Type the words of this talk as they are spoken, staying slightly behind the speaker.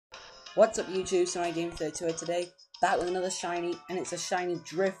What's up YouTube, Sonny Game 32 here today, back with another shiny, and it's a shiny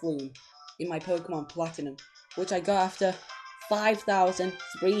drifloon in my Pokemon Platinum, which I got after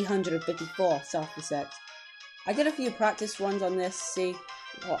 5,354 soft resets. I did a few practice runs on this to see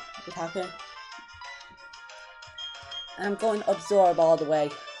what would happen, and I'm going to absorb all the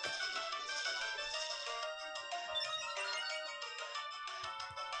way.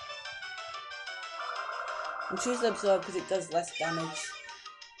 I'm choosing absorb because it does less damage.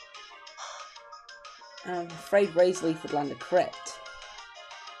 I'm afraid Razor Leaf would land a crit.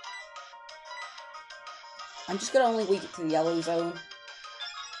 I'm just going to only weak it to the yellow zone,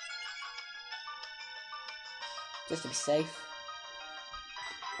 just to be safe.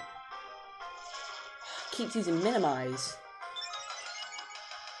 Keeps using minimize.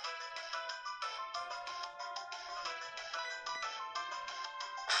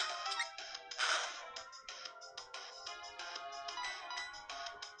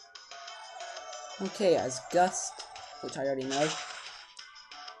 Okay, as Gust, which I already know.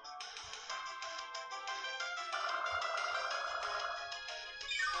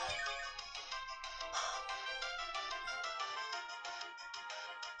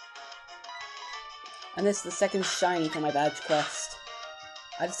 And this is the second shiny for my badge quest.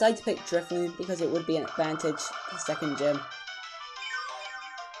 I decided to pick Drifloon because it would be an advantage to the second gym.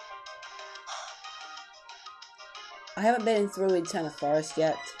 I haven't been through Eternal Forest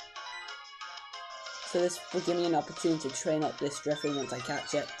yet, so this will give me an opportunity to train up this Drifloon once I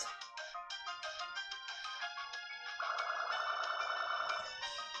catch it.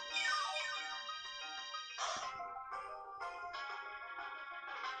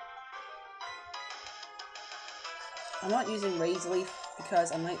 I'm not using Razor Leaf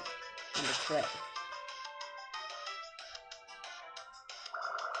because I might end a crit.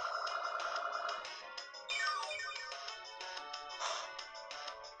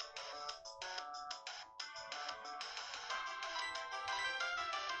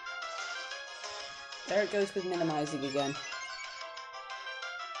 There it goes with minimizing again.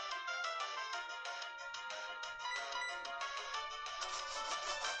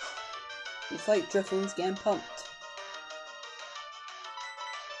 It's like Drifloon's getting pumped.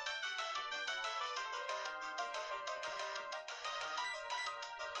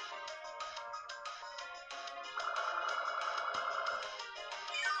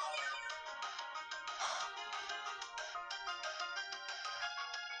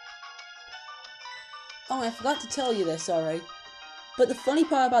 Oh, I forgot to tell you this, sorry. But the funny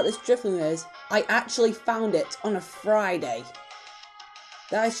part about this Drifloon is, I actually found it on a Friday.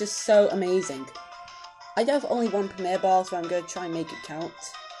 That is just so amazing. I do have only one Premier Ball, so I'm going to try and make it count.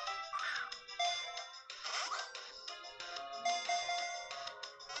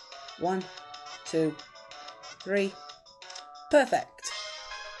 One, two, three. Perfect.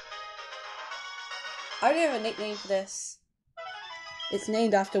 I already have a nickname for this. It's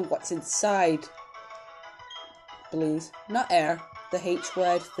named after what's inside balloons, not air, the H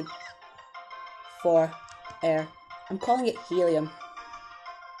word for air. I'm calling it helium,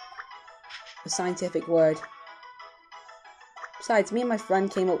 a scientific word. Besides, me and my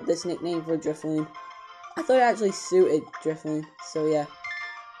friend came up with this nickname for Drifloon. I thought it actually suited Drifloon, so yeah.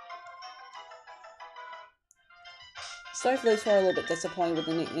 Sorry for those who are a little bit disappointed with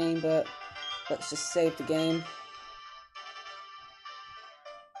the nickname, but let's just save the game.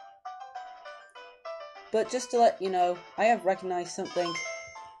 But just to let you know, I have recognized something.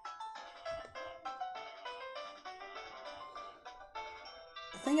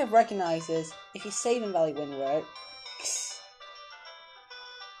 The thing I've recognized is, if you save in Valley Windward,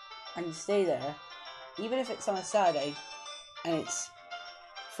 and you stay there, even if it's on a Saturday, and it's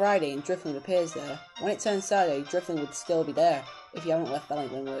Friday and Drifloon appears there, when it turns Saturday, Drifloon would still be there, if you haven't left Valley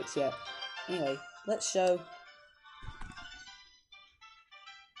Windworks yet. Anyway, let's show.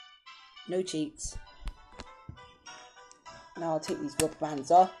 No cheats. Now I'll take these rubber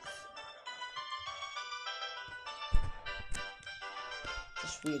bands off.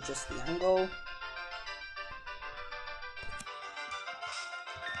 Just readjust the angle.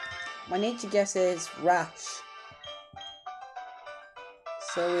 My nature guess is Rash.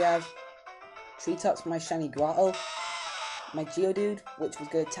 So we have Treetops for my shiny Grottle, my Geodude, which was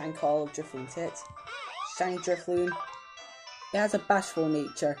good tank all of Drifloon's hits, shiny Drifloon. It has a bashful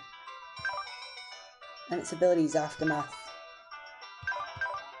nature, and its ability is Aftermath.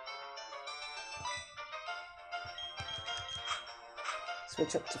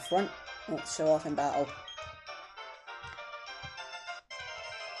 Switch up to front, and let's show off in battle.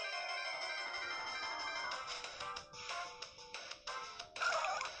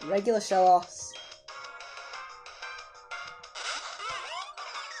 Regular show offs.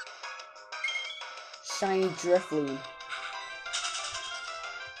 shiny drifloon.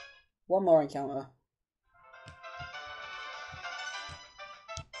 One more encounter.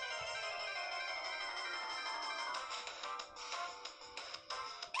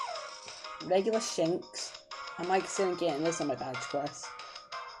 Regular Shinx. I might consider getting this on my badge quest.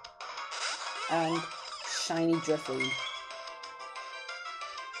 And shiny drifloon.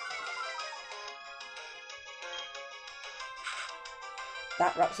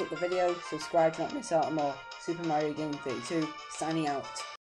 That wraps up the video. Subscribe to not miss out on more. Super Mario Game 32 signing out.